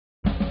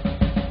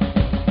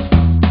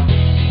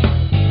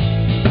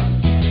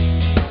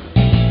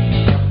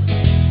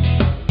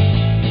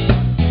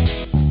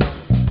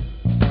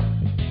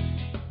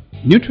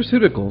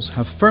Nutraceuticals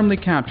have firmly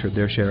captured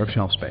their share of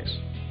shelf space,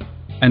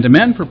 and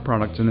demand for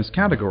products in this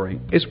category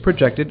is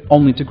projected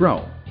only to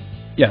grow.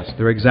 Yes,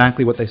 they're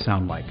exactly what they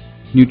sound like.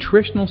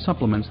 Nutritional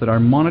supplements that are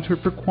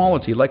monitored for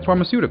quality like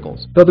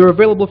pharmaceuticals, though they're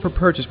available for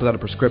purchase without a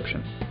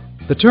prescription.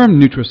 The term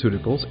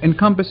nutraceuticals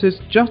encompasses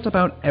just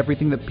about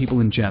everything that people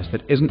ingest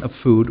that isn't a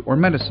food or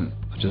medicine,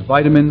 such as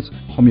vitamins,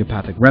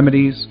 homeopathic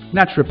remedies,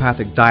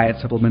 naturopathic diet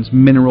supplements,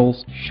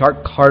 minerals,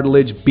 shark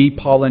cartilage, bee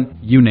pollen,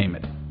 you name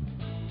it.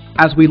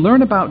 As we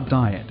learn about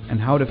diet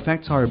and how it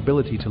affects our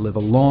ability to live a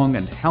long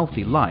and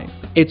healthy life,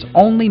 it's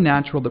only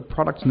natural that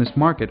products in this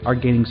market are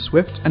gaining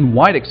swift and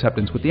wide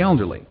acceptance with the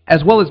elderly,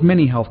 as well as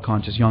many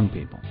health-conscious young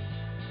people.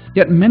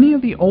 Yet many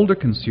of the older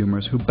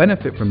consumers who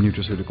benefit from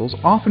nutraceuticals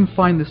often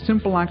find the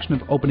simple action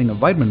of opening a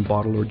vitamin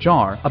bottle or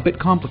jar a bit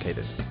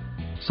complicated.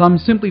 Some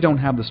simply don't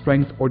have the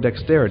strength or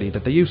dexterity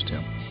that they used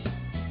to.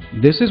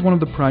 This is one of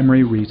the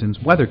primary reasons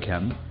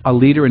Weatherchem, a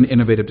leader in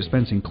innovative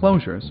dispensing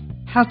closures,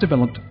 has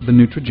developed the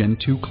NutraGen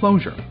II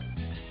closure.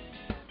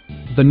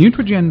 The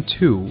NutraGen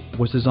II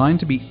was designed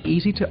to be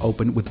easy to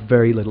open with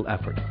very little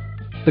effort.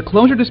 The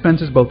closure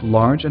dispenses both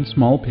large and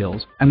small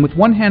pills, and with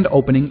one-hand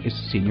opening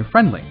is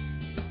senior-friendly.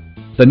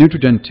 The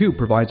NutraGen II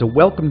provides a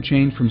welcome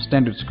change from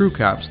standard screw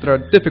caps that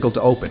are difficult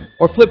to open,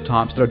 or flip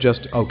tops that are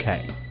just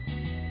okay.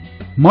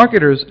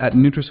 Marketers at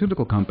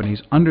nutraceutical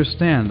companies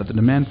understand that the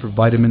demand for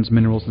vitamins,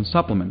 minerals, and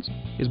supplements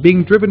is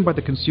being driven by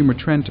the consumer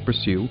trend to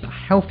pursue a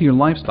healthier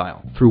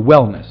lifestyle through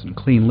wellness and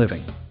clean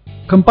living.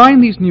 Combine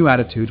these new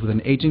attitudes with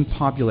an aging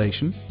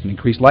population, an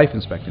increased life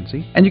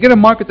expectancy, and you get a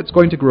market that's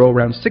going to grow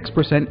around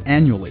 6%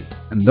 annually,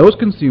 and those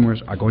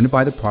consumers are going to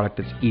buy the product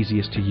that's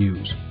easiest to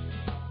use.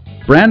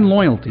 Brand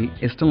loyalty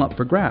is still up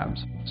for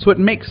grabs, so it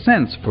makes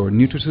sense for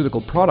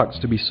nutraceutical products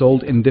to be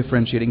sold in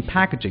differentiating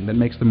packaging that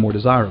makes them more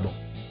desirable.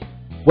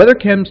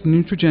 Weatherchem's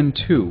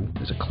NutraGen II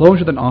is a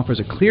closure that offers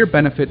a clear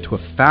benefit to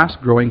a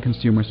fast-growing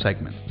consumer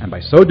segment, and by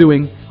so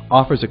doing,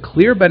 offers a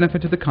clear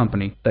benefit to the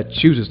company that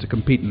chooses to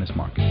compete in this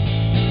market.